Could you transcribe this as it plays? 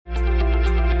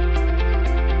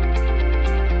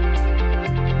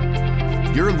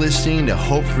You're listening to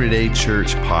Hope for Today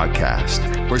Church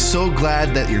podcast. We're so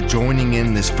glad that you're joining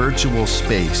in this virtual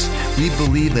space. We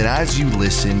believe that as you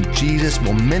listen, Jesus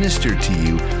will minister to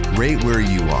you right where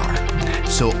you are.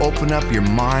 So open up your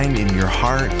mind and your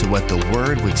heart to what the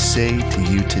Word would say to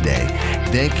you today.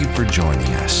 Thank you for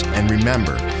joining us. And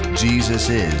remember, Jesus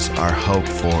is our hope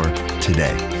for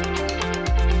today.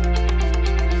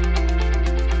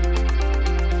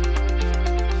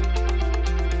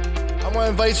 I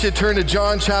want to invite you to turn to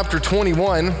John chapter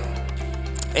 21.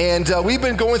 And we've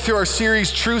been going through our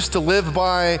series, Truths to Live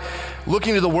By,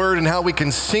 looking to the Word and how we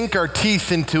can sink our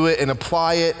teeth into it and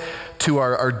apply it to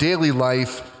our daily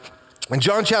life. In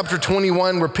John chapter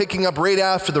 21, we're picking up right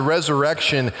after the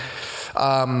resurrection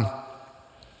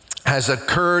has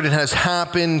occurred and has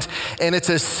happened. And it's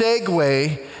a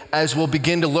segue as we'll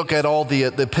begin to look at all the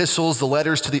epistles, the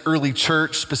letters to the early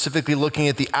church, specifically looking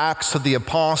at the Acts of the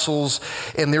Apostles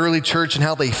and the early church and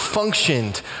how they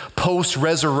functioned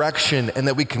post-resurrection, and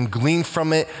that we can glean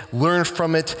from it, learn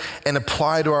from it, and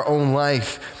apply to our own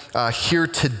life here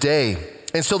today.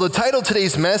 And so the title of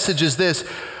today's message is this: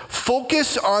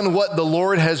 Focus on what the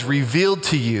Lord has revealed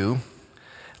to you,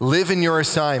 live in your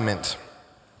assignment.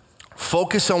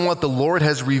 Focus on what the Lord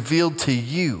has revealed to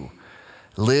you,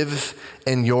 live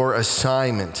in your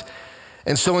assignment.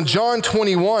 And so in John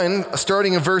 21,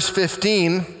 starting in verse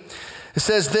 15, it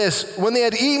says this: When they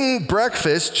had eaten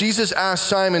breakfast, Jesus asked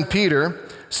Simon Peter,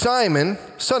 "Simon,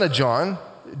 son of John,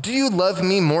 do you love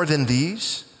me more than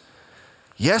these?"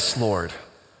 "Yes, Lord,"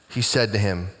 he said to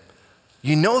him.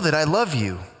 "You know that I love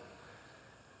you.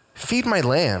 Feed my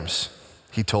lambs,"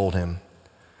 he told him.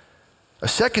 A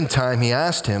second time he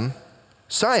asked him,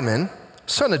 "Simon,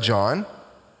 son of John,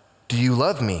 do you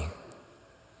love me?"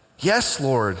 "Yes,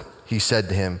 Lord," he said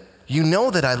to him. "You know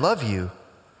that I love you."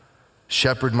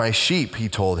 "Shepherd my sheep," he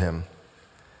told him.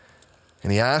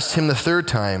 And he asked him the third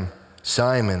time,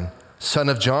 "Simon, son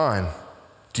of John,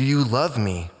 do you love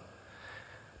me?"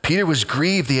 Peter was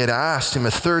grieved he had asked him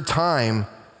a third time,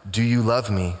 "Do you love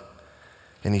me?"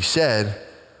 And he said,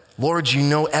 "Lord, you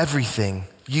know everything.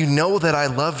 You know that I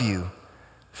love you.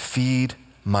 Feed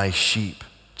my sheep,"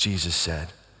 Jesus said.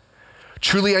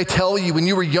 "Truly I tell you, when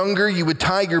you were younger, you would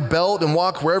tie your belt and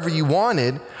walk wherever you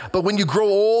wanted. But when you grow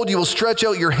old, you will stretch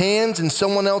out your hands and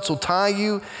someone else will tie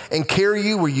you and carry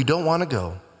you where you don't want to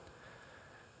go."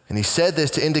 And he said this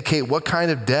to indicate what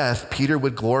kind of death Peter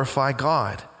would glorify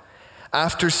God.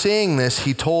 After saying this,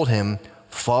 he told him,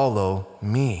 "Follow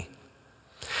me."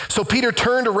 So Peter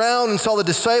turned around and saw the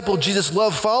disciple Jesus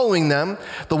loved following them,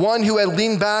 the one who had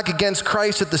leaned back against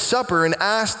Christ at the supper, and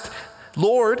asked,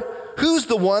 "Lord, who's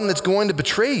the one that's going to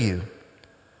betray you?"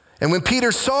 And when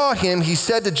Peter saw him, he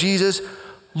said to Jesus,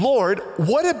 "Lord,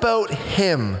 what about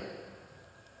him?"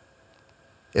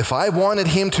 "If I wanted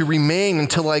him to remain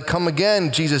until I come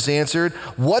again," Jesus answered,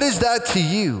 "what is that to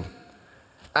you?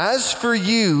 As for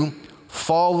you,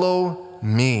 follow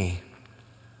me."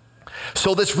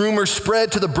 So this rumor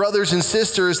spread to the brothers and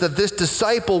sisters that this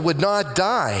disciple would not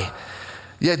die.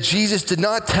 Yet Jesus did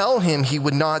not tell him he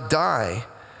would not die.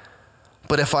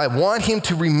 "But if I want him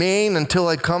to remain until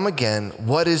I come again,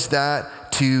 what is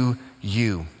that to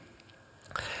you?"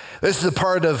 This is a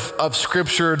part of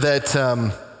scripture that,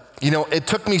 it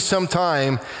took me some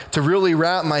time to really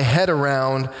wrap my head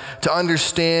around, to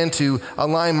understand, to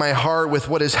align my heart with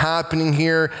what is happening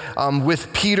here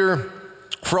with Peter.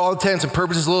 For all intents and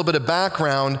purposes, a little bit of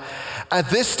background. At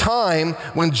this time,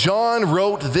 when John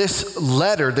wrote this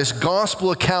letter, this gospel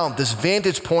account, this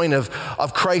vantage point of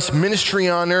Christ's ministry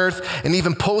on earth and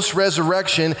even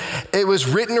post-resurrection, it was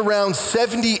written around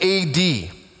 70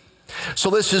 AD.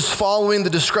 So this is following the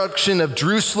destruction of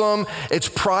Jerusalem. It's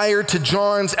prior to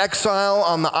John's exile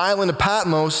on the island of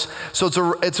Patmos.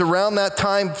 So it's around that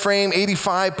time frame,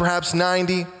 85, perhaps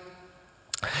 90.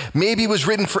 Maybe it was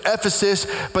written for Ephesus,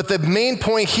 but the main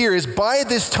point here is by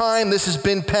this time this has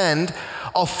been penned,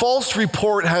 a false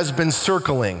report has been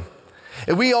circling.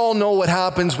 And we all know what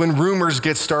happens when rumors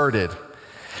get started.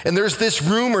 And there's this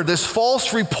rumor, this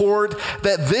false report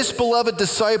that this beloved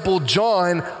disciple,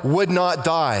 John, would not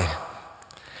die.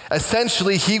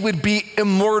 Essentially, he would be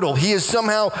immortal. He is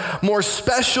somehow more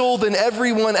special than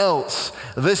everyone else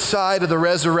this side of the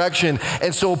resurrection.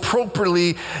 And so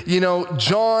appropriately,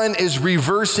 John is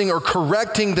reversing or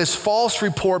correcting this false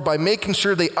report by making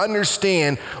sure they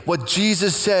understand what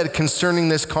Jesus said concerning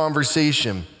this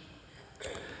conversation.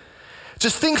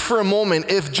 Just think for a moment,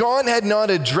 if John had not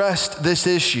addressed this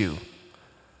issue,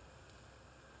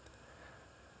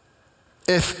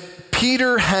 if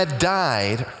Peter had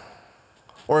died,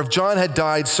 or if John had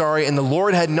died, and the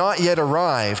Lord had not yet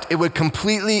arrived, it would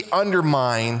completely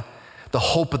undermine the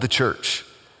hope of the church.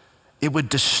 It would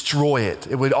destroy it.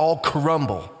 It would all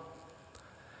crumble.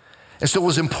 And so it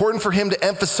was important for him to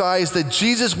emphasize that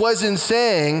Jesus wasn't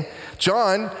saying,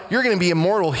 John, you're going to be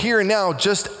immortal here and now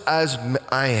just as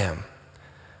I am.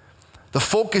 The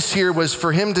focus here was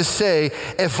for him to say,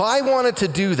 if I wanted to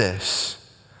do this,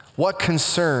 what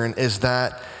concern is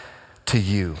that to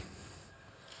you?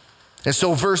 And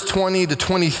so verse 20 to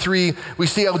 23, we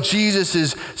see how Jesus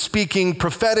is speaking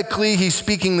prophetically. He's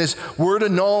speaking this word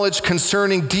of knowledge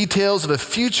concerning details of a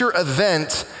future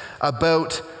event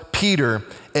about Peter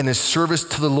and his service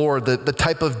to the Lord, the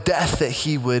type of death that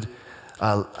he would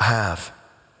have,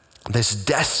 this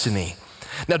destiny.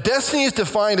 Now, destiny is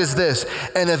defined as this,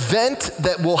 an event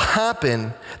that will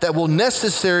happen, that will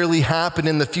necessarily happen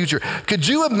in the future. Could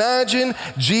you imagine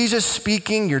Jesus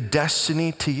speaking your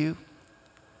destiny to you?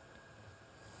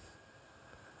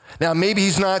 Now, maybe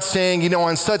he's not saying,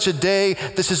 on such a day,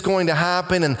 this is going to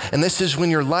happen, and this is when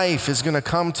your life is going to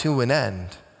come to an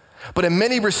end. But in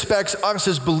many respects, us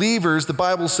as believers, the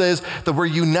Bible says that we're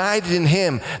united in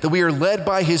him, that we are led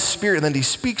by his Spirit, and that he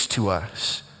speaks to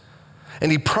us.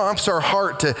 And he prompts our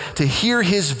heart to hear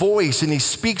his voice, and he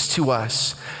speaks to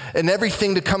us, and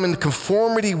everything to come in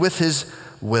conformity with his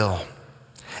will.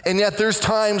 And yet there's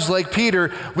times like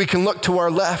Peter, we can look to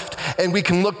our left and we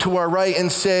can look to our right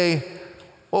and say,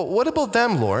 well, what about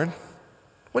them, Lord?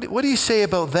 What do you say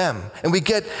about them? And we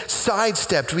get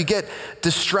sidestepped, we get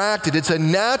distracted. It's a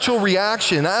natural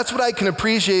reaction. That's what I can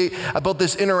appreciate about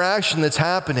this interaction that's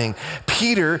happening.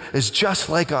 Peter is just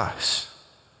like us.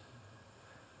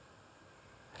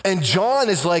 And John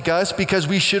is like us because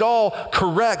we should all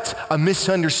correct a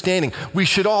misunderstanding. We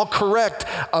should all correct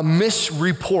a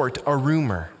misreport, a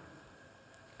rumor.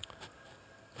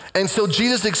 And so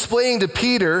Jesus explained to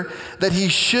Peter that he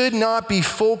should not be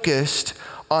focused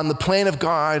on the plan of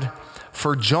God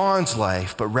for John's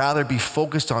life, but rather be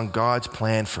focused on God's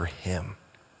plan for him.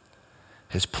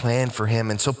 His plan for him.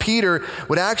 And so Peter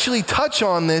would actually touch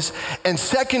on this in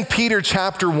 2 Peter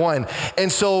chapter 1.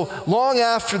 And so long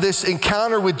after this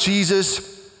encounter with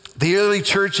Jesus, the early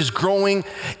church is growing,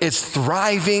 it's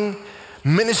thriving,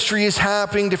 ministry is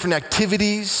happening, different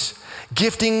activities,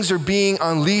 giftings are being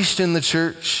unleashed in the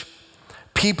church.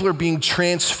 People are being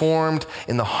transformed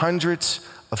in the hundreds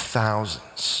of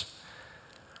thousands.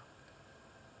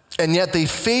 And yet they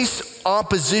face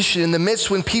opposition in the midst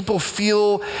when people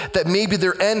feel that maybe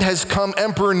their end has come.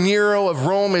 Emperor Nero of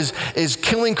Rome is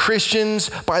killing Christians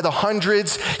by the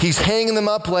hundreds. He's hanging them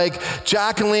up like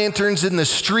jack-o'-lanterns in the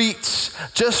streets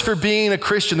just for being a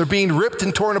Christian. They're being ripped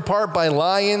and torn apart by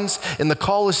lions in the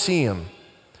Colosseum.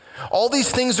 All these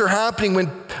things are happening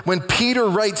when Peter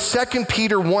writes 2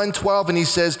 Peter 1:12, and he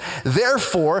says,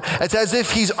 therefore, it's as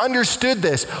if he's understood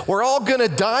this. We're all going to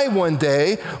die one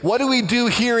day. What do we do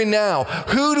here and now?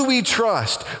 Who do we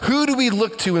trust? Who do we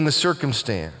look to in the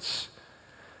circumstance?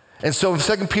 And so in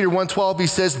 2 Peter 1:12, he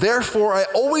says, therefore, I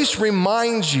always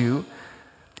remind you,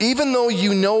 even though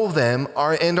you know them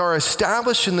and are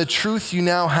established in the truth you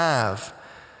now have,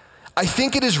 I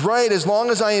think it is right, as long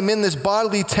as I am in this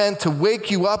bodily tent, to wake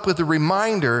you up with a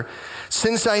reminder,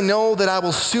 since I know that I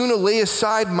will soon lay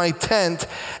aside my tent,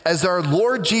 as our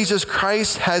Lord Jesus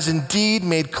Christ has indeed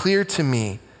made clear to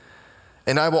me.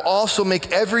 And I will also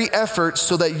make every effort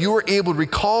so that you are able to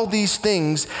recall these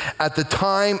things at the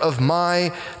time of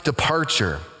my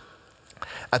departure.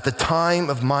 At the time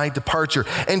of my departure.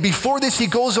 And before this, he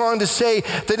goes on to say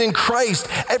that in Christ,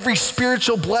 every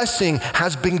spiritual blessing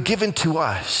has been given to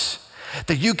us,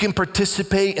 that you can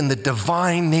participate in the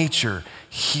divine nature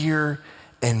here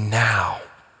and now,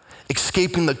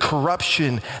 escaping the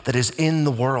corruption that is in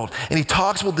the world. And he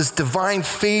talks about this divine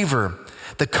favor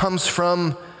that comes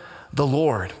from the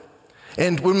Lord.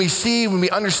 And when we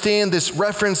understand this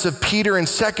reference of Peter in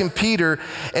 2 Peter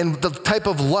and the type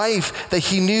of life that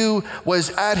he knew was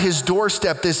at his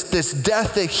doorstep, this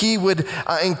death that he would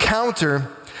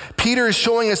encounter, Peter is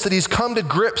showing us that he's come to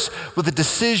grips with the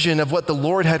decision of what the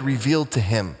Lord had revealed to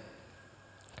him.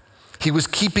 He was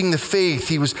keeping the faith.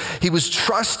 He was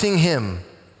trusting him.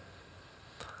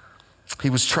 He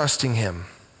was trusting him.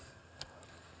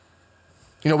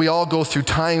 We all go through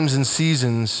times and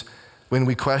seasons when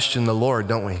we question the Lord,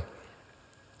 don't we?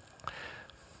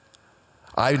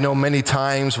 I know many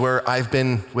times where I've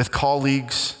been with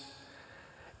colleagues,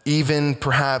 even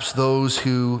perhaps those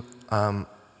who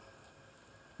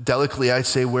delicately, I'd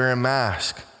say, wear a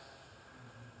mask,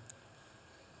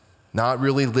 not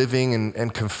really living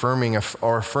and confirming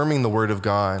or affirming the word of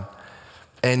God,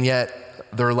 and yet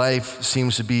their life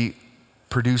seems to be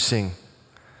producing.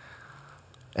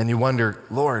 And you wonder,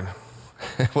 Lord,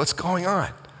 what's going on?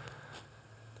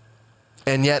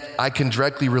 And yet I can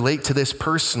directly relate to this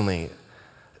personally.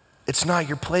 It's not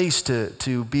your place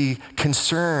to be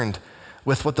concerned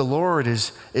with what the Lord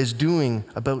is doing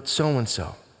about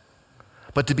so-and-so,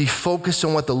 but to be focused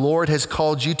on what the Lord has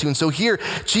called you to. And so here,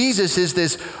 Jesus is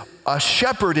this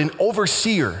shepherd and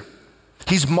overseer.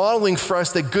 He's modeling for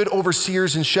us that good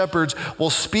overseers and shepherds will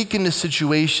speak into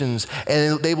situations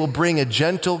and they will bring a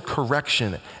gentle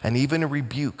correction and even a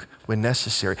rebuke when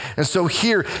necessary. And so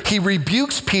here, he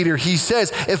rebukes Peter. He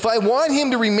says, if I want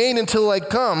him to remain until I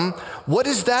come, what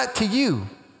is that to you?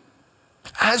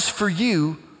 As for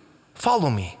you, follow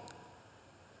me.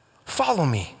 Follow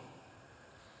me.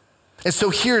 And so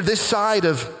here, this side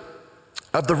of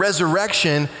the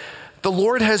resurrection, the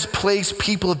Lord has placed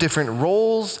people of different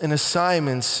roles and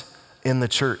assignments in the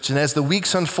church. And as the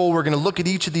weeks unfold, we're going to look at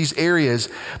each of these areas.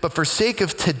 But for sake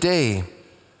of today,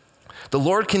 the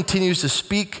Lord continues to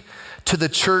speak to the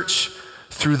church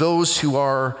through those who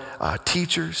are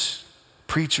teachers,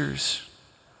 preachers,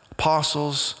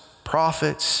 apostles,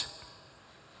 prophets.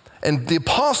 And the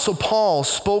Apostle Paul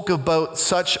spoke about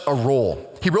such a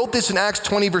role. He wrote this in Acts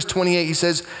 20, verse 28. He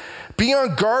says, be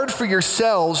on guard for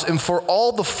yourselves and for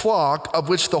all the flock of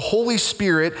which the Holy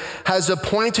Spirit has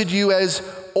appointed you as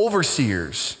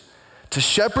overseers, to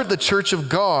shepherd the church of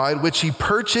God, which he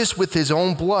purchased with his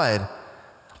own blood.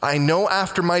 I know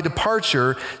after my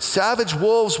departure, savage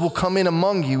wolves will come in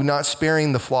among you, not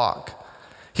sparing the flock.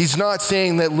 He's not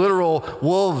saying that literal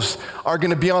wolves are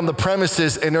going to be on the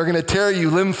premises and are going to tear you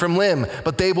limb from limb,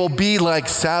 but they will be like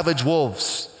savage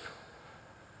wolves.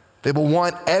 They will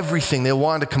want everything. They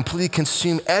want to completely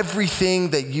consume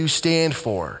everything that you stand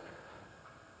for.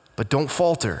 But don't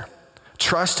falter.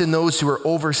 Trust in those who are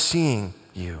overseeing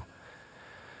you.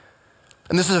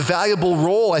 And this is a valuable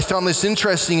role. I found this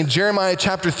interesting in Jeremiah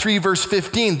chapter 3, verse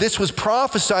 15. This was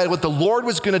prophesied what the Lord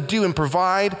was going to do and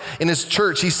provide in his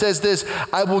church. He says this,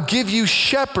 I will give you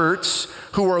shepherds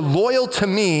who are loyal to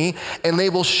me, and they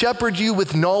will shepherd you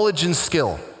with knowledge and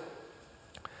skill.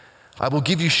 I will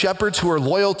give you shepherds who are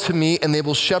loyal to me, and they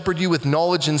will shepherd you with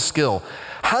knowledge and skill.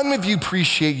 How many of you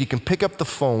appreciate you can pick up the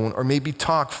phone or maybe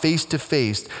talk face to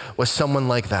face with someone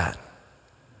like that?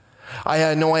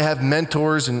 I know I have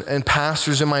mentors and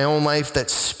pastors in my own life that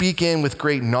speak in with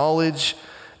great knowledge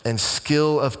and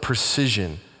skill of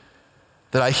precision,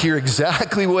 that I hear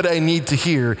exactly what I need to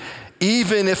hear,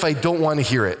 even if I don't want to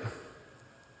hear it.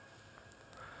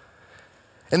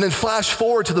 And then flash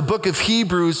forward to the book of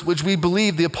Hebrews, which we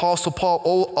believe the Apostle Paul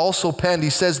also penned. He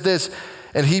says this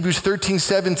in Hebrews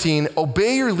 13:17,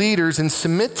 obey your leaders and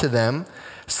submit to them,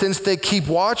 since they keep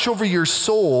watch over your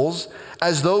souls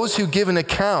as those who give an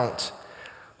account,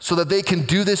 so that they can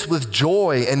do this with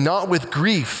joy and not with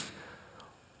grief,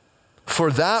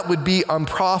 for that would be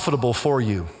unprofitable for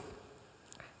you.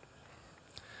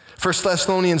 1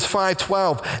 Thessalonians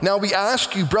 5:12, now we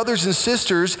ask you, brothers and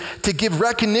sisters, to give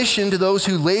recognition to those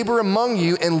who labor among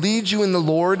you and lead you in the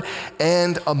Lord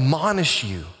and admonish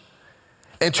you,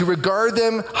 and to regard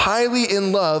them highly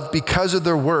in love because of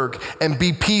their work, and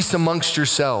be peace amongst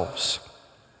yourselves.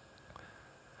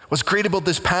 What's great about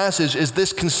this passage is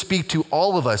this can speak to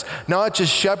all of us, not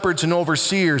just shepherds and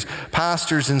overseers,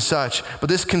 pastors and such, but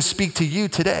this can speak to you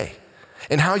today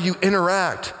and how you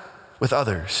interact with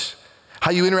others.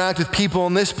 How you interact with people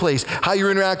in this place, how you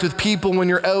interact with people when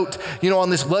you're out, on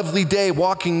this lovely day,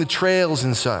 walking the trails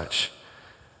and such.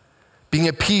 Being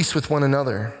at peace with one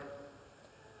another.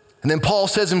 And then Paul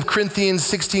says in Corinthians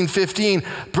 16:15,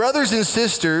 brothers and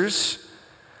sisters,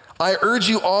 I urge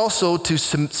you also to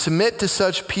submit to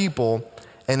such people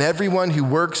and everyone who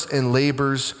works and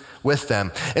labors with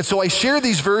them. And so I share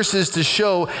these verses to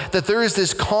show that there is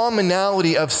this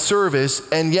commonality of service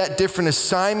and yet different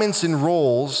assignments and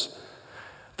roles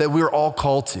that we're all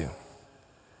called to.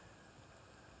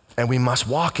 And we must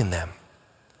walk in them.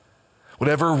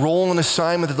 Whatever role and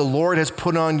assignment that the Lord has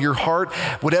put on your heart,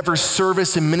 whatever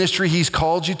service and ministry he's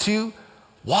called you to,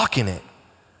 walk in it.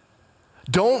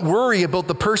 Don't worry about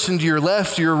the person to your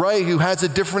left or your right who has a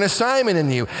different assignment than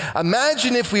you.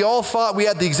 Imagine if we all thought we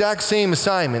had the exact same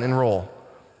assignment and role.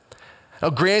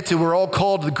 Now granted, we're all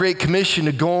called to the Great Commission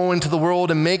to go into the world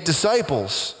and make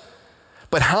disciples.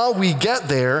 But how we get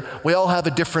there, we all have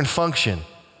a different function.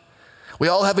 We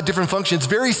all have a different function. It's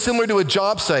very similar to a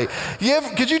job site.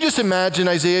 Could you just imagine,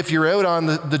 Isaiah, if you're out on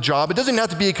the job, it doesn't have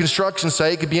to be a construction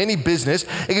site. It could be any business.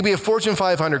 It could be a Fortune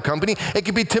 500 company. It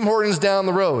could be Tim Hortons down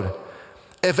the road.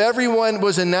 If everyone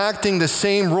was enacting the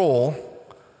same role,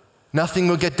 nothing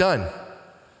would get done.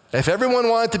 If everyone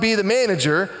wanted to be the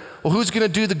manager, well, who's going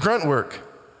to do the grunt work?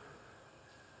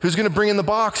 Who's going to bring in the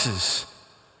boxes?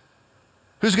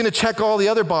 Who's going to check all the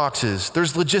other boxes?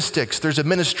 There's logistics, there's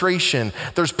administration,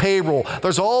 there's payroll.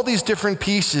 There's all these different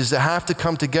pieces that have to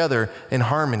come together in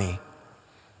harmony.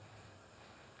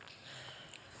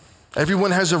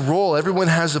 Everyone has a role, everyone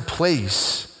has a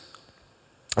place.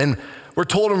 And we're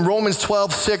told in Romans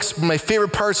 12:6, my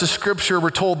favorite parts of Scripture, we're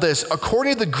told this: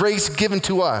 according to the grace given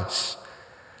to us,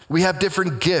 we have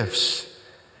different gifts.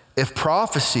 If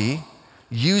prophecy,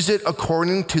 use it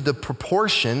according to the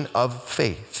proportion of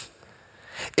faith.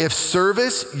 If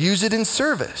service, use it in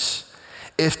service.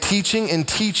 If teaching, in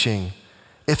teaching.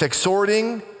 If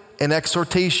exhorting, in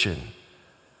exhortation.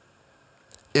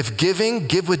 If giving,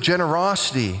 give with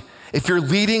generosity. If you're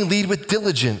leading, lead with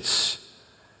diligence.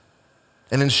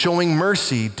 And in showing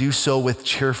mercy, do so with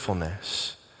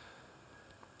cheerfulness.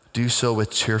 Do so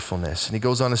with cheerfulness. And he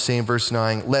goes on to say in verse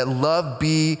 9, let love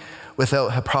be without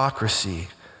hypocrisy.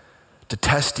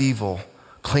 Detest evil.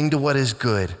 Cling to what is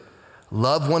good.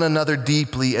 Love one another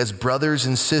deeply as brothers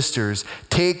and sisters.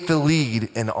 Take the lead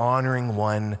in honoring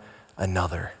one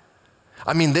another.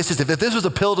 I mean, if this was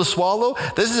a pill to swallow,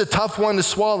 this is a tough one to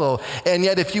swallow. And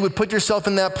yet, if you would put yourself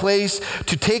in that place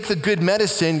to take the good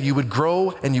medicine, you would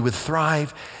grow and you would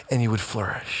thrive and you would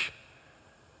flourish.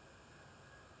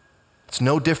 It's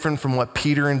no different from what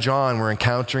Peter and John were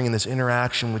encountering in this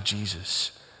interaction with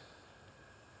Jesus.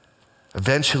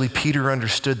 Eventually, Peter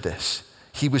understood this.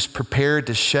 He was prepared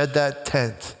to shed that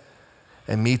tent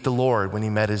and meet the Lord when he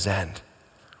met his end.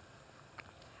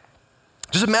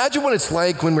 Just imagine what it's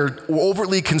like when we're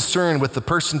overly concerned with the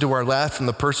person to our left and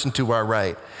the person to our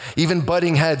right, even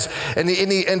butting heads.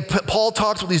 And Paul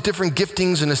talks about these different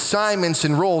giftings and assignments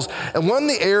and roles. And one of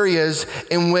the areas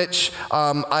in which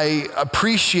I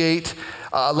appreciate,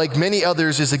 like many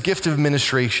others, is the gift of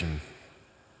administration.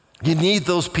 You need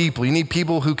those people. You need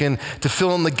people who can to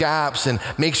fill in the gaps and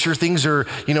make sure things are,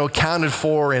 accounted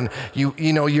for, and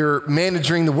you're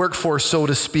managing the workforce, so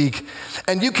to speak.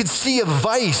 And you could see a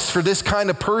vice for this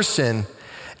kind of person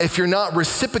if you're not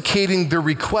reciprocating their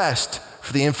request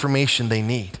for the information they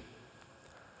need.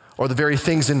 Or the very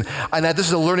things, and this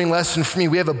is a learning lesson for me.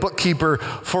 We have a bookkeeper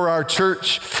for our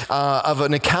church of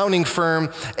an accounting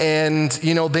firm, and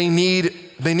they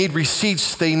need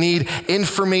receipts, they need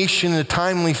information in a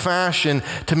timely fashion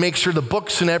to make sure the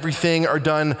books and everything are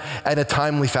done at a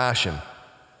timely fashion.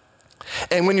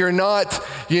 And when you're not,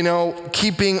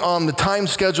 keeping on the time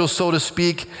schedule, so to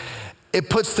speak, it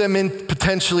puts them in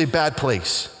potentially a bad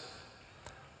place.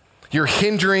 You're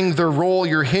hindering their role,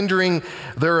 you're hindering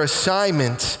their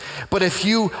assignment. But if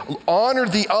you honor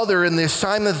the other in the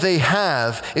assignment they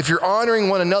have, if you're honoring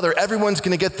one another, everyone's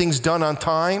going to get things done on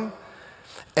time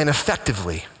and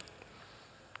effectively.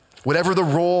 Whatever the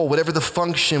role, whatever the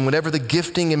function, whatever the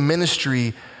gifting in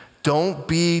ministry, don't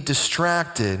be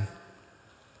distracted.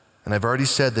 And I've already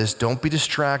said this, don't be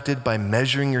distracted by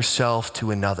measuring yourself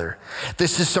to another.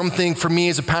 This is something for me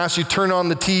as a pastor. You turn on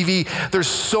the TV, there's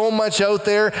so much out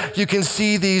there. You can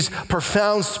see these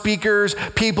profound speakers,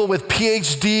 people with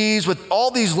PhDs, with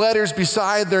all these letters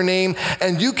beside their name,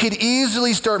 and you could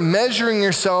easily start measuring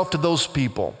yourself to those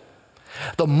people.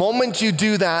 The moment you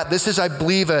do that, this is, I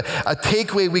believe, a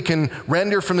takeaway we can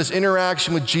render from this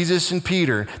interaction with Jesus and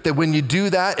Peter, that when you do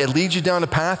that, it leads you down a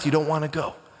path you don't want to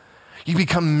go. You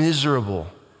become miserable,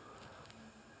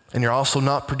 and you're also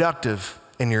not productive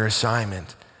in your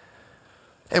assignment.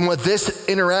 And what this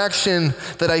interaction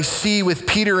that I see with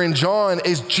Peter and John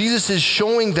is Jesus is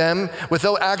showing them,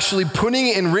 without actually putting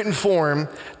it in written form,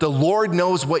 the Lord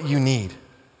knows what you need.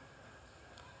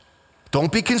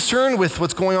 Don't be concerned with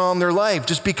what's going on in their life.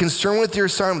 Just be concerned with your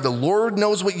assignment. The Lord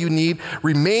knows what you need.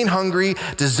 Remain hungry,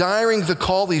 desiring the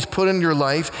call He's put in your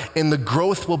life, and the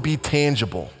growth will be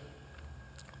tangible.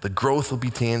 The growth will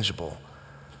be tangible.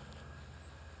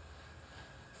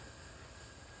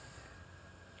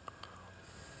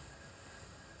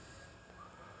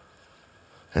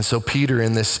 And so Peter,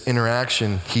 in this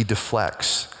interaction, he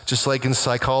deflects. Just like in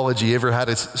psychology, you ever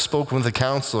had spoken with a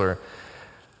counselor?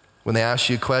 When they ask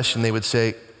you a question, they would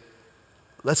say,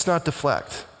 let's not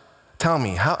deflect. Tell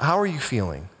me, how are you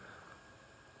feeling?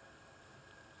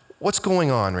 What's going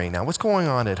on right now? What's going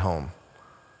on at home?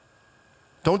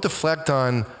 Don't deflect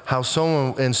on how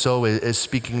so-and-so is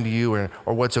speaking to you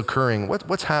or what's occurring.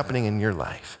 What's happening in your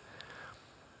life?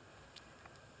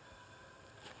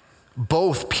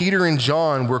 Both Peter and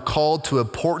John were called to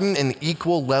important and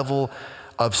equal level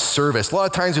of service. A lot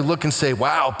of times we look and say,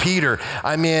 wow, Peter,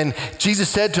 Jesus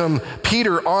said to him,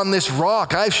 Peter, on this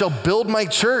rock I shall build my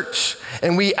church.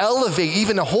 And we elevate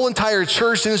even a whole entire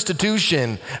church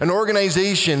institution, an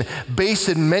organization based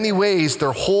in many ways,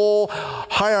 their whole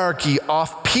hierarchy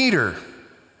off Peter.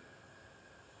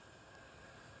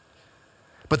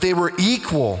 but they were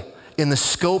equal in the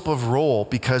scope of role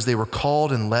because they were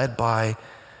called and led by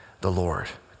the Lord.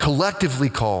 Collectively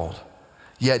called,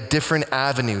 yet different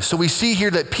avenues. So we see here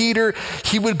that Peter,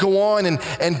 he would go on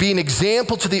and be an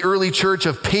example to the early church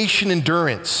of patient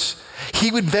endurance.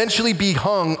 He would eventually be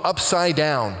hung upside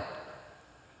down.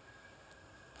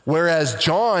 Whereas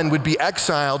John would be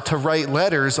exiled to write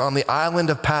letters on the island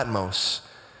of Patmos.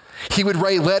 He would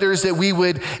write letters that we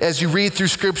would, as you read through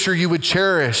Scripture, you would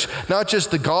cherish. Not just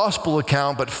the gospel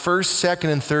account, but 1st, 2nd,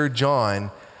 and 3rd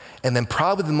John. And then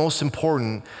probably the most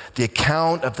important, the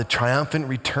account of the triumphant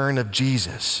return of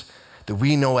Jesus that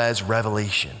we know as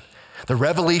Revelation. The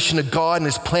revelation of God and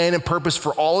his plan and purpose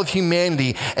for all of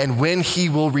humanity and when he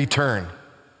will return.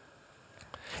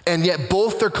 And yet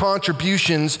both their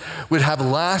contributions would have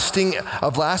lasting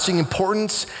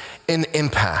importance and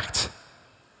impact.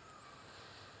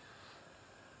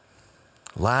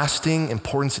 Lasting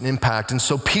importance and impact. And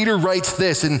so Peter writes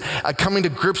this, and coming to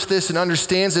grips this and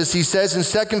understands this, he says in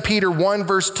 2 Peter 1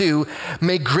 verse 2,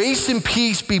 "May grace and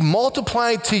peace be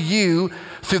multiplied to you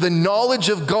through the knowledge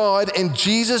of God and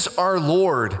Jesus our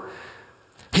Lord.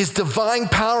 His divine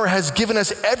power has given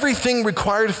us everything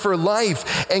required for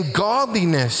life and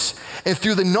godliness, and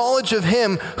through the knowledge of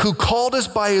him who called us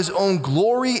by his own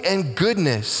glory and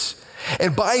goodness.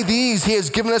 And by these he has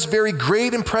given us very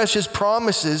great and precious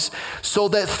promises, so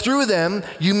that through them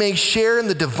you may share in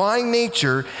the divine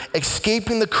nature,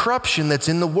 escaping the corruption that's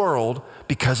in the world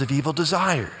because of evil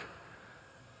desire.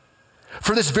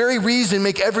 For this very reason,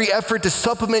 make every effort to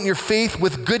supplement your faith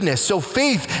with goodness." So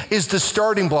faith is the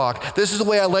starting block. This is the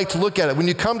way I like to look at it. When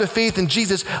you come to faith in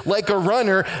Jesus, like a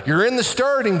runner, you're in the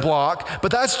starting block,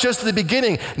 but that's just the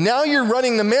beginning. Now you're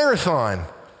running the marathon.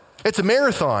 It's a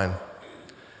marathon.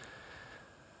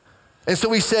 And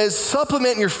so he says,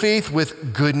 supplement your faith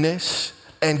with goodness,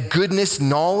 and goodness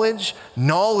knowledge,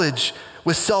 knowledge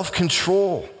with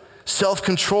self-control,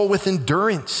 self-control with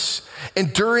endurance,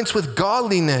 endurance with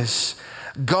godliness,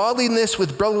 godliness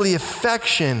with brotherly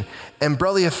affection, and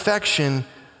brotherly affection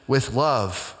with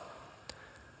love.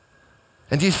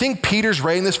 And do you think Peter's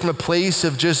writing this from a place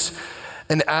of just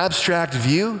an abstract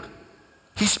view?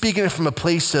 He's speaking it from a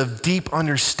place of deep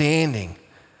understanding.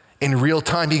 In real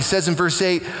time, he says in verse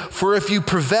 8, "For if you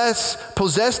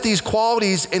possess these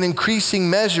qualities in increasing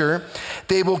measure,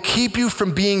 they will keep you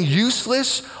from being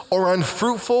useless or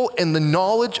unfruitful in the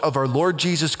knowledge of our Lord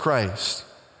Jesus Christ."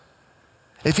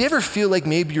 If you ever feel like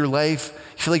maybe your life,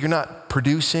 you feel like you're not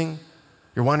producing,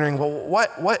 you're wondering, well,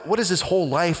 what is this whole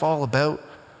life all about?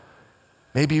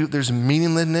 Maybe there's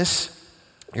meaninglessness,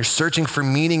 you're searching for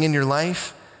meaning in your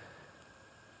life.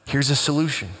 Here's a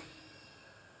solution.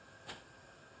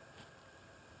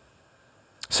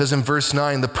 It says in verse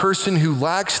 9, "The person who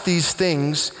lacks these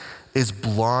things is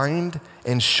blind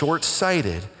and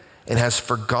short-sighted and has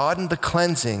forgotten the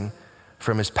cleansing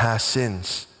from his past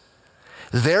sins.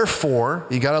 Therefore,"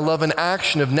 you gotta love an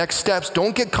action of next steps.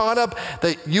 Don't get caught up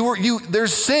that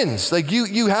there's sins. Like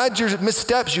you had your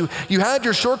missteps, you had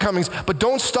your shortcomings, but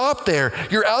don't stop there.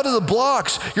 You're out of the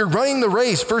blocks. You're running the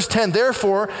race. Verse 10,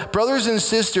 "Therefore, brothers and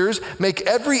sisters, make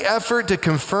every effort to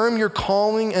confirm your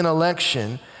calling and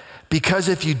election, because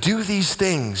if you do these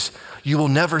things, you will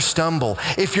never stumble."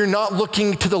 If you're not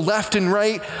looking to the left and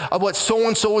right of what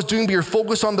so-and-so is doing, but you're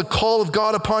focused on the call of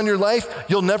God upon your life,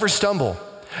 you'll never stumble.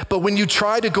 But when you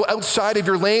try to go outside of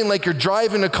your lane, like you're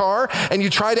driving a car, and you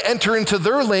try to enter into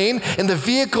their lane and the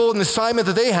vehicle and the assignment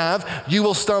that they have, you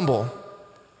will stumble.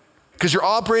 Because you're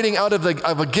operating out of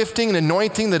a gifting and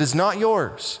anointing that is not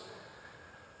yours.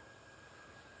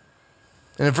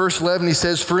 And in verse 11, he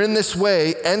says, "For in this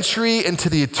way, entry into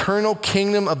the eternal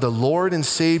kingdom of the Lord and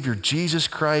Savior Jesus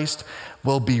Christ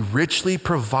will be richly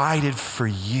provided for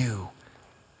you."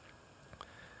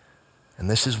 And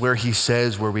this is where he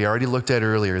says, where we already looked at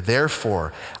earlier,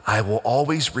 "Therefore, I will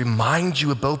always remind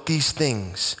you about these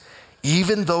things,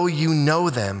 even though you know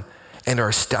them and are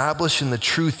established in the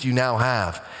truth you now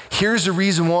have." Here's the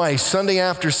reason why Sunday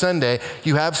after Sunday,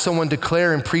 you have someone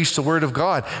declare and preach the word of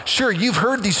God. Sure, you've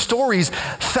heard these stories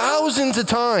thousands of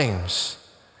times,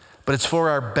 but it's for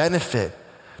our benefit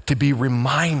to be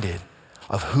reminded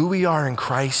of who we are in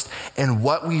Christ and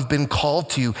what we've been called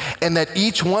to, and that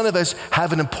each one of us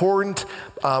have an important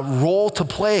role to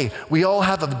play. We all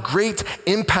have a great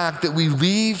impact that we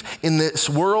leave in this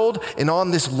world and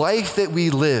on this life that we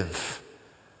live.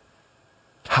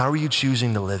 How are you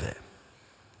choosing to live it?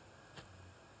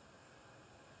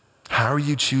 How are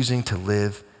you choosing to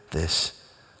live this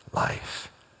life?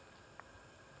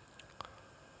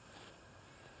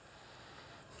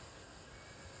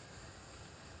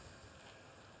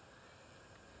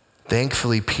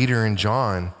 Thankfully, Peter and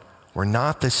John were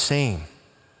not the same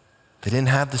They didn't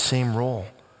have the same role.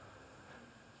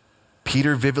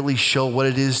 Peter vividly showed what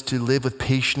it is to live with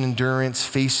patient endurance,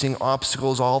 facing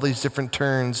obstacles, all these different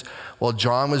turns, while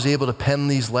John was able to pen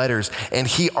these letters. And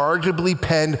he arguably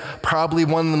penned probably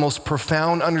one of the most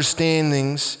profound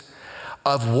understandings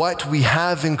of what we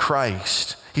have in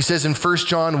Christ. He says in 1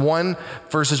 John 1,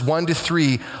 verses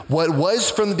 1-3, what was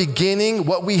from the beginning,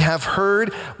 what we have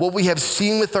heard, what we have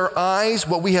seen with our eyes,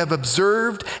 what we have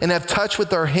observed and have touched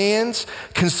with our hands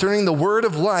concerning the word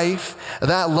of life,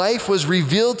 that life was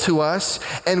revealed to us,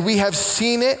 and we have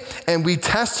seen it, and we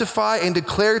testify and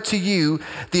declare to you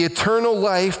the eternal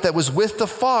life that was with the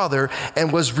Father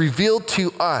and was revealed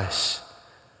to us.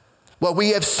 What we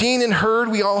have seen and heard,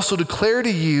 we also declare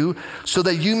to you, so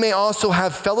that you may also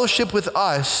have fellowship with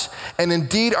us. And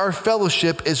indeed, our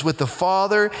fellowship is with the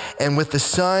Father and with the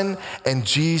Son and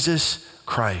Jesus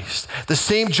Christ. The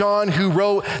same John who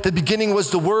wrote, the beginning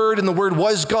was the Word, and the Word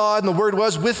was God, and the Word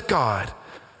was with God.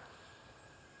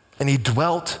 And he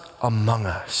dwelt among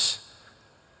us.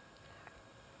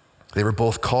 They were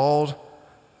both called,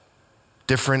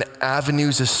 different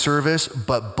avenues of service,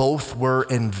 but both were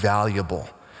invaluable.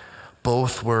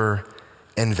 Both were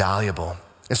invaluable.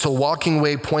 And so walking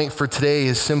away point for today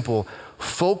is simple.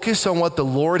 Focus on what the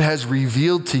Lord has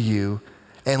revealed to you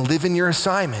and live in your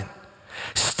assignment.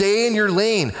 Stay in your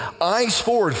lane, eyes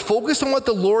forward. Focus on what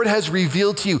the Lord has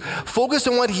revealed to you. Focus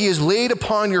on what he has laid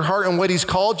upon your heart and what he's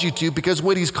called you to, because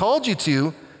what he's called you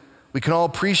to, we can all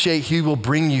appreciate he will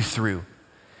bring you through.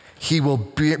 He will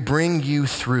bring you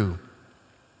through.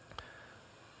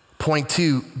 Point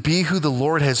 2, be who the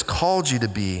Lord has called you to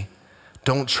be.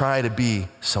 Don't try to be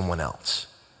someone else.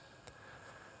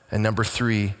 And number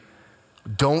 3,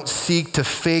 don't seek to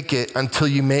fake it until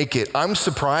you make it. I'm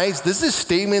surprised. This is a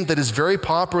statement that is very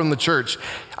popular in the church.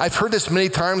 I've heard this many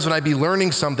times when I'd be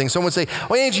learning something. Someone would say,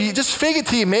 oh, Angie, you just fake it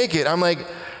till you make it. I'm like,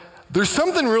 there's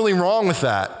something really wrong with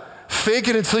that. Fake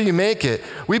it until you make it.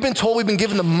 We've been told we've been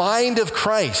given the mind of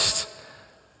Christ.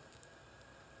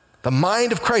 The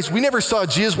mind of Christ. We never saw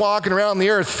Jesus walking around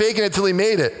the earth faking it till he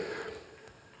made it.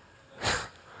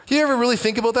 You ever really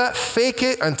think about that? Fake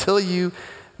it until you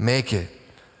make it.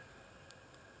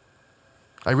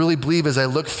 I really believe as I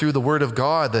look through the Word of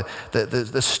God,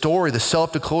 the story, the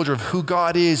self-disclosure of who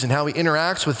God is and how he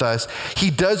interacts with us, he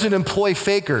doesn't employ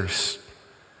fakers.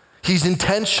 He's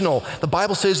intentional. The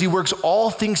Bible says he works all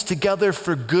things together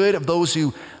for good of those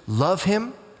who love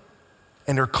him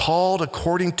and are called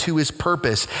according to his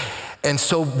purpose. And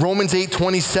so Romans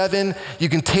 8:27, you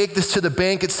can take this to the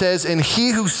bank. It says, and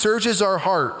he who searches our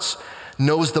hearts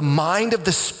knows the mind of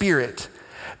the Spirit,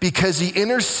 because he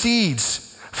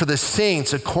intercedes for the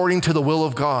saints according to the will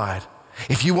of God.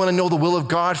 If you want to know the will of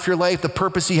God for your life, the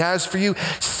purpose he has for you,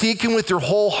 seek him with your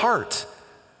whole heart.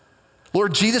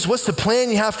 Lord Jesus, what's the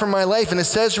plan you have for my life? And it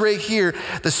says right here,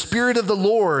 the Spirit of the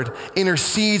Lord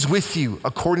intercedes with you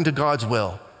according to God's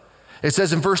will. It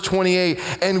says in verse 28,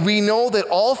 and we know that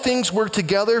all things work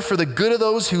together for the good of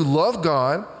those who love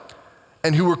God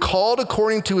and who were called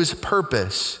according to his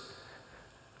purpose.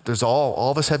 There's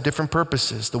all of us have different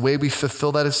purposes, the way we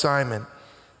fulfill that assignment.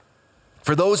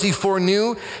 For those he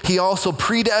foreknew, he also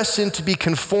predestined to be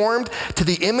conformed to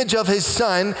the image of his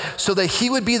Son, so that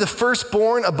he would be the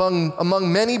firstborn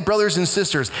among many brothers and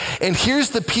sisters. And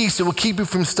here's the piece that will keep you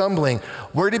from stumbling.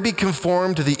 We're to be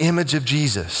conformed to the image of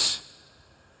Jesus.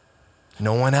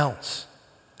 No one else.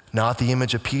 Not the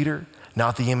image of Peter,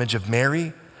 not the image of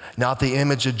Mary, not the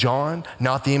image of John,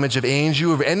 not the image of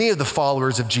Andrew, or any of the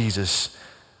followers of Jesus.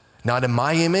 Not in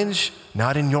my image,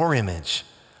 not in your image,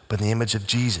 but in the image of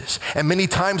Jesus. And many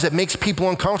times that makes people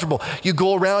uncomfortable. You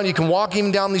go around, you can walk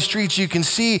even down these streets, you can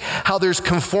see how there's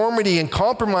conformity and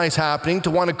compromise happening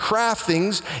to want to craft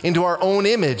things into our own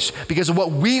image because of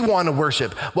what we want to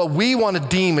worship, what we want to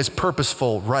deem as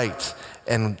purposeful, right,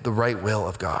 and the right will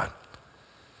of God.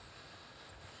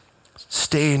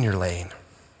 Stay in your lane.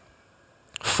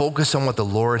 Focus on what the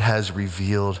Lord has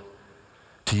revealed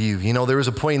to you. You know, there was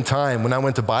a point in time when I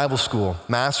went to Bible school,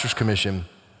 Master's Commission,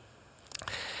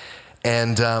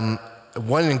 and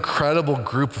what an incredible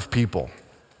group of people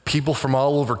from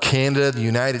all over Canada, the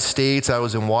United States. I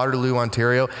was in Waterloo,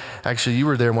 Ontario. Actually, you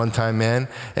were there one time, man,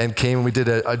 and came and we did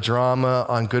a drama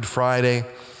on Good Friday.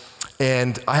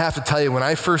 And I have to tell you, when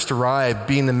I first arrived,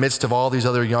 being in the midst of all these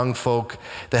other young folk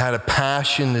that had a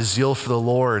passion, a zeal for the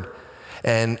Lord,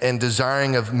 and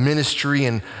desiring of ministry,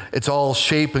 and it's all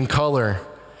shape and color,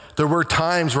 there were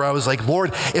times where I was like,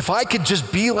 Lord, if I could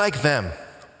just be like them.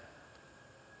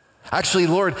 Actually,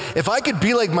 Lord, if I could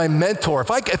be like my mentor, if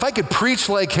I could preach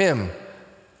like him.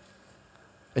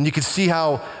 And you could see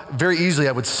how very easily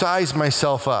I would size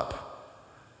myself up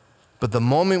But the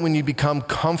moment when you become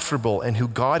comfortable in who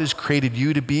God has created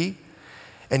you to be,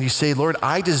 and you say, Lord,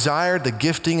 I desire the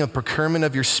gifting of procurement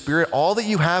of your Spirit, all that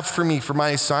you have for me for my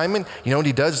assignment, you know what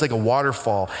he does? It's like a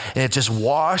waterfall, and it just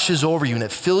washes over you, and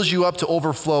it fills you up to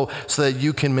overflow so that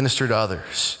you can minister to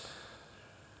others.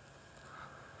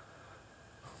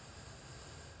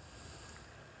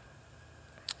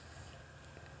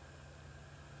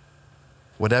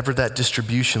 Whatever that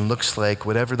distribution looks like,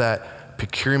 whatever that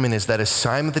procurement is, that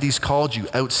assignment that he's called you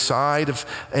outside of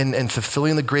and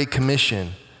fulfilling the Great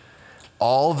Commission,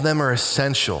 all of them are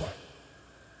essential.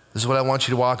 This is what I want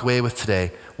you to walk away with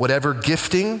today. Whatever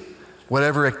gifting,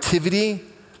 whatever activity,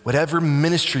 whatever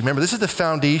ministry, remember, this is the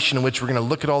foundation in which we're going to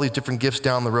look at all these different gifts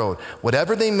down the road.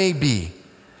 Whatever they may be,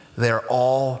 they're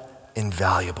all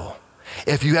invaluable.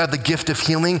 If you have the gift of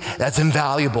healing, that's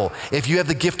invaluable. If you have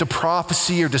the gift of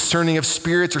prophecy or discerning of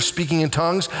spirits or speaking in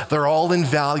tongues, they're all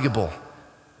invaluable.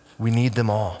 We need them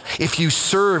all. If you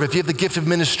serve, if you have the gift of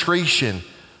ministration,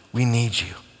 we need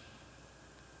you.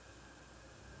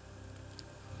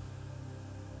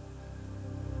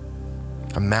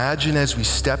 Imagine as we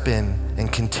step in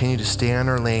and continue to stay on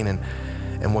our lane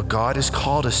and what God has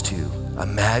called us to,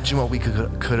 imagine what we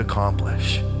could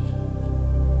accomplish.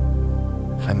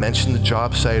 I mentioned the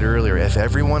job site earlier. If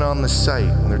everyone on the site,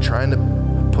 when they're trying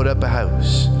to put up a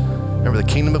house, remember the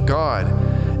kingdom of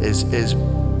God is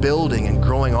building and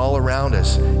growing all around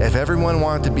us. If everyone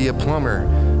wanted to be a plumber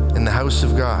in the house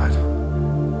of God,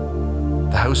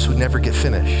 the house would never get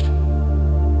finished.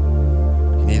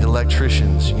 You need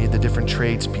electricians, you need the different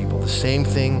tradespeople. The same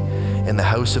thing in the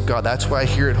house of God. That's why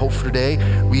here at Hope for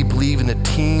Today, we believe in a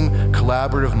team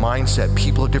collaborative mindset,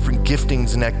 people of different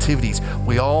giftings and activities.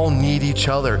 We all need each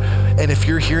other. And if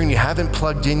you're here and you haven't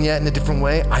plugged in yet in a different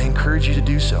way, I encourage you to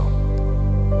do so.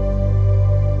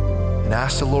 And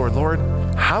ask the Lord, Lord,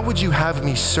 how would you have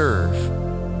me serve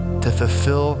to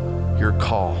fulfill your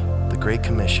call, the Great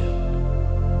Commission?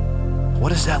 What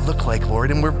does that look like,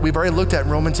 Lord? And we've already looked at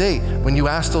Romans 8. When you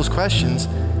ask those questions,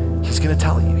 he's going to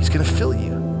tell you, he's going to fill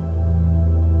you.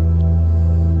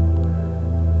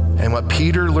 And what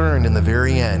Peter learned in the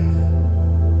very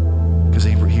end, because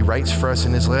he writes for us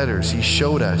in his letters, he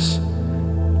showed us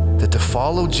that to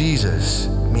follow Jesus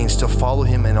means to follow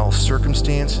him in all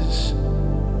circumstances,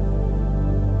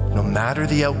 no matter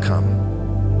the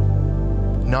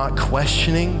outcome, not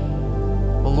questioning,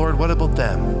 well, Lord, what about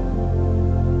them?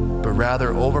 But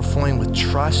rather overflowing with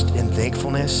trust and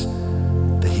thankfulness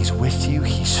that he's with you,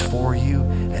 he's for you,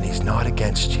 and he's not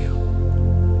against you.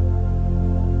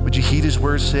 Would you heed his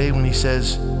words today when he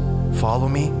says, follow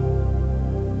me?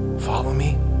 Follow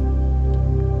me?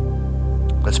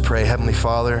 Let's pray. Heavenly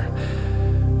Father,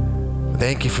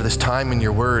 thank you for this time in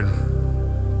your word.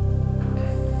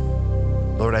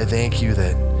 Lord, I thank you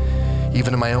that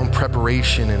even in my own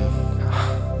preparation, and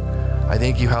I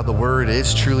thank you how the word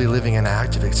is truly living and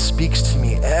active. It speaks to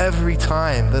me every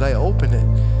time that I open it.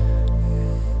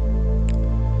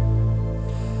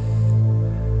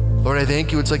 Lord, I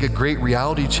thank you. It's like a great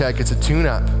reality check. It's a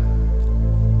tune-up.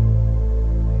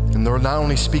 And Lord, not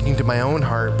only speaking to my own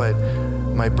heart, but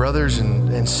my brothers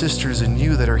and sisters and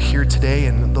you that are here today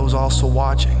and those also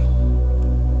watching.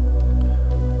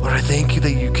 Lord, I thank you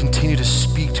that you continue to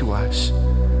speak to us.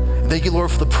 Thank you,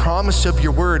 Lord, for the promise of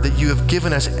your word that you have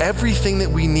given us everything that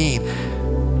we need.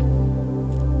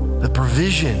 The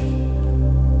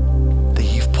provision that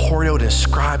you've poured out and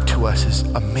ascribed to us is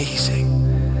amazing.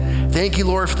 Thank you,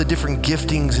 Lord, for the different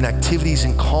giftings and activities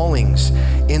and callings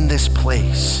in this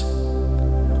place.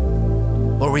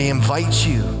 Lord, we invite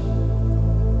you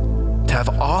to have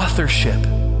authorship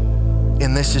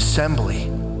in this assembly.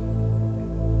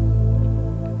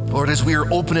 Lord, as we are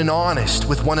open and honest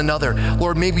with one another,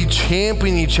 Lord, may we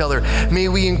champion each other. May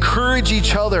we encourage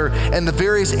each other in the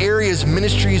various areas,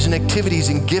 ministries, and activities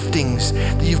and giftings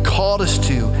that you've called us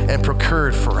to and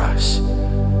procured for us.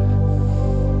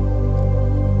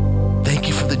 Thank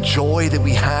you for the joy that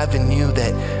we have in you,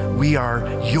 that we are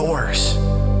yours.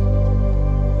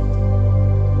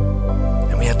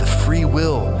 And we have the free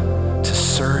will to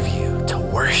serve you, to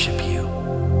worship you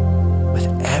with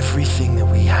everything that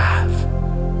we have.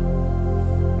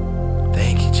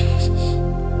 Thank you, Jesus.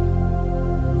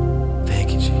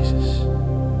 Thank you, Jesus.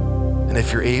 And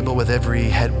if you're able, with every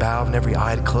head bowed and every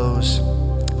eye closed,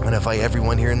 I'm going to invite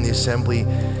everyone here in the assembly,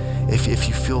 if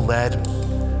you feel led,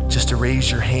 just to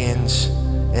raise your hands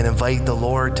and invite the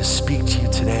Lord to speak to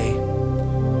you today.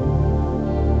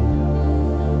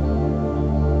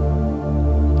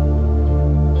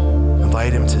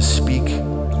 Invite him to speak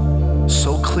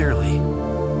so clearly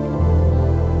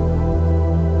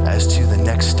as to the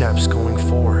next steps going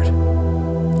forward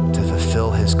to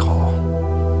fulfill his call.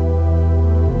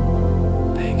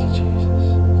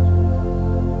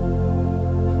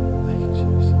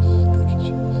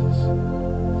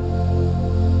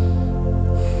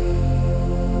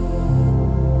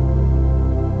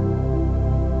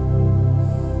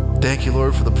 thank you,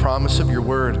 Lord, for the promise of your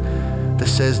word that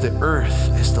says the earth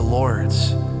is the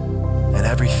Lord's and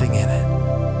everything in it,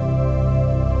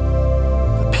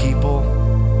 the people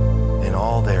and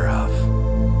all thereof.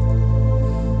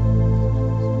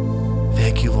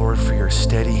 Thank you, Lord, for your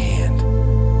steady hand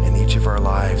in each of our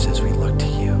lives as we look to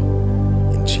you.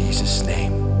 In Jesus'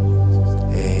 name,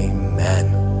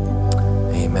 amen.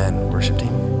 Amen. Worship team.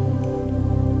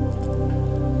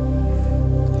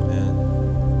 Amen.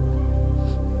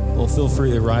 Well, feel free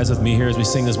to rise with me here as we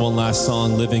sing this one last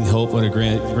song, Living Hope. What a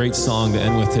great song to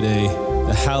end with today.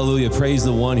 The hallelujah, praise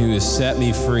the one who has set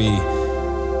me free.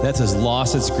 That has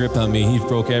lost its grip on me. He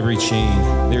broke every chain.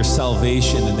 There's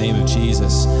salvation in the name of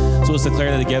Jesus. So let's declare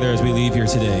that together as we leave here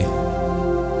today.